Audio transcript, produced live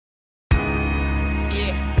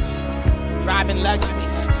living luxury,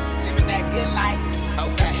 living that good life.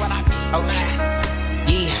 Okay. That's what I be. Okay.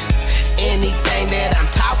 Yeah. Anything that I'm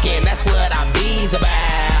talking, that's what I be's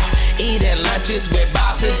about. Eating lunches with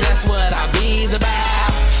bosses, that's what I be's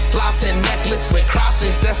about. Flossing necklace with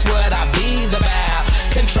crosses, that's what I be's about.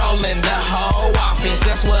 Controlling the whole office,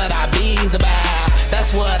 that's what I be's about.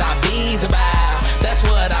 That's what I be's about. That's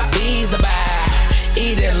what I be's about.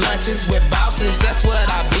 Eating lunches with bosses, that's what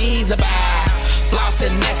I be's about.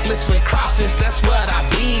 Flossing necklace with crosses, that's what I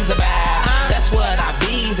be's about. That's what I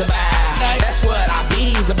be's about. That's what I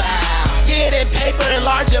be's about. Getting paper in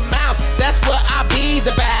large amounts, that's what I be's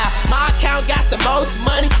about. My account got the most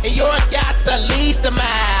money and yours got the least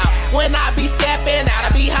amount. When I be stepping out, I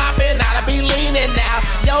be hopping out, I be leaning out.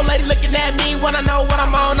 Yo lady looking at me, wanna know what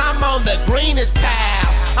I'm on the greenest path.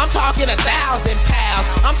 I'm talking 1,000 pounds,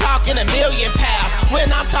 I'm talking 1,000,000 pounds.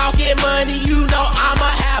 When I'm talking money, you know I'ma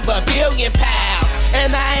have 1,000,000,000 pounds.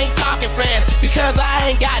 And I ain't talking friends, because I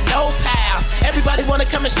ain't got no pals. Everybody wanna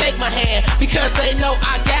come and shake my hand, because they know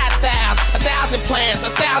I got thousands. 1,000 plans,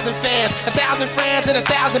 1,000 fans, 1,000 friends and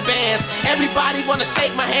 1,000 bands. Everybody wanna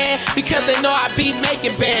shake my hand, because they know I be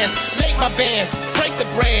making bands. Make my bands, break the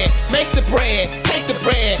bread, make the bread, take the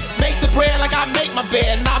bread. Make the bread like I make my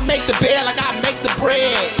bed, and I make the bed like I make the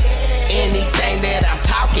bread. Anything that I'm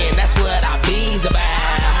talking, that's what I be's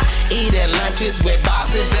about. Eating lunches with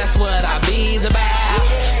bosses, that's what I be's about.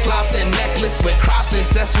 Flossing necklace with crosses,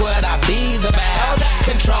 that's what I be's about.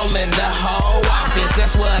 Controlling the whole office,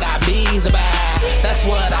 that's what I be's about. That's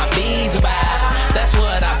what I be's about. That's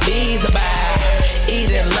what I be's about.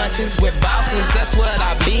 Eating lunches with bosses, that's what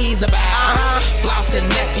I be's about. Flossing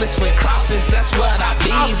necklace with crosses, that's what I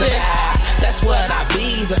be's about. That's what I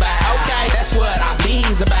be's about. Okay, that's what I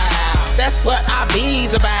be's about. That's what I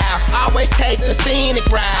be's about. Always take the scenic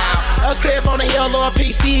route. A crib on the hill or a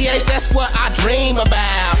PCH, that's what I dream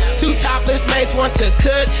about. 2 topless mates, 1 to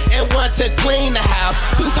cook and 1 to clean the house.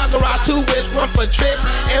 2 car garage, 2 whips, 1 for trips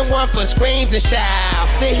and 1 for screams and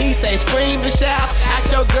shouts. See, he say scream and shouts.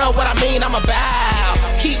 Ask your girl what I mean, I'm about.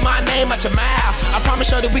 Keep my name out your mouth. I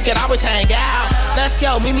promise you that we can always hang out. Let's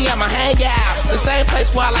go, meet me at my hangout. The same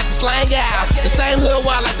place where I like to slang out. The same hood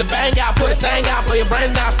where I like to bang out. Put a thing out, blow your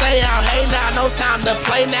brain out, stay out. Hey now, no time to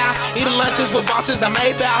play now. Eating lunches with bosses, I'm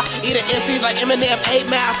A-bow. Eating MCs like Eminem, 8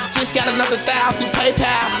 Mile. Just got another 1,000 through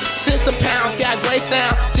PayPal. System pounds, got great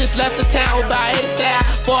sound. Just left the town with about 80,000.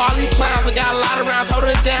 For all these clowns, I got a lot of rounds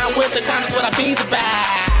holding it down. With the kind, that's what I be's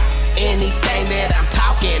about. Anything that I'm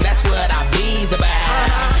talking, that's what I be's about.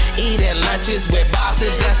 Eating lunches with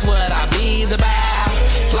bosses, that's what I be's about.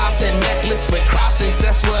 Flossing necklace with crosses,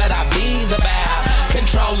 that's what I be's about.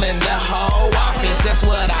 Controlling the whole office, that's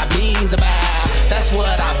what I be's about. That's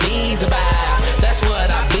what I be's about. That's what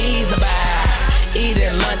I be's about.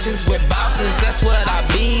 Eating lunches with bosses, that's what I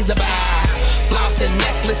be's about. Flossing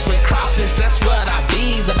necklace with crosses, that's what I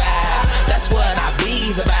be's about. That's what I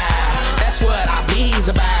be's about. That's what I be's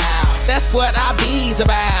about. That's what I be's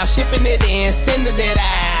about. Shipping it in, sending it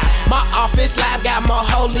out. My office life got more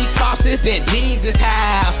holy crosses than Jesus'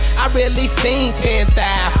 house. I really seen 10,000.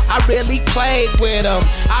 I really played with them.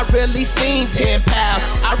 I really seen 10 pounds.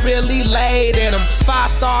 I really laid in them.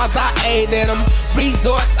 5 stars, I ate in them.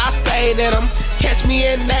 Resorts, I stayed in them. Catch me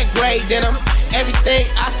in that great denim. Everything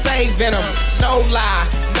I save in them. No lie,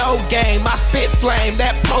 no game. I spit flame,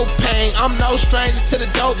 that propane. I'm no stranger to the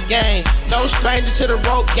dope game. No stranger to the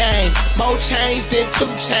rope game. More change than 2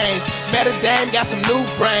 chains. Better damn, got some new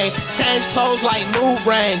brain. Change clothes like new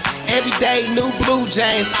rings. Every day, new blue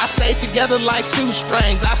James. I stay together like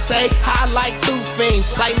shoestrings. I stay high like 2 fiends.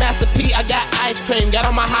 Like Master P, I got ice cream. Got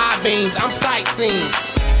on my high beams, I'm sightseeing.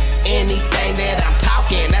 Anything that I'm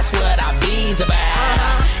talking, that's what I be's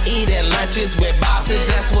about. Eating lunches with bosses,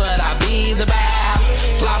 that's what I be's about.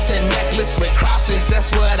 Flossing necklace with crosses, that's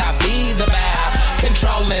what I be's about.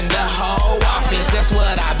 Controlling the whole office, that's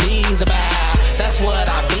what I be's about. That's what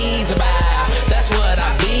I be's about. That's what I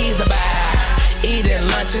be's about. Eating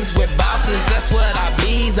lunches with bosses, that's what I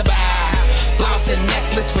be's about. Flossing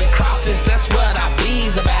necklace with crosses, that's what I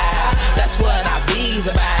be's about.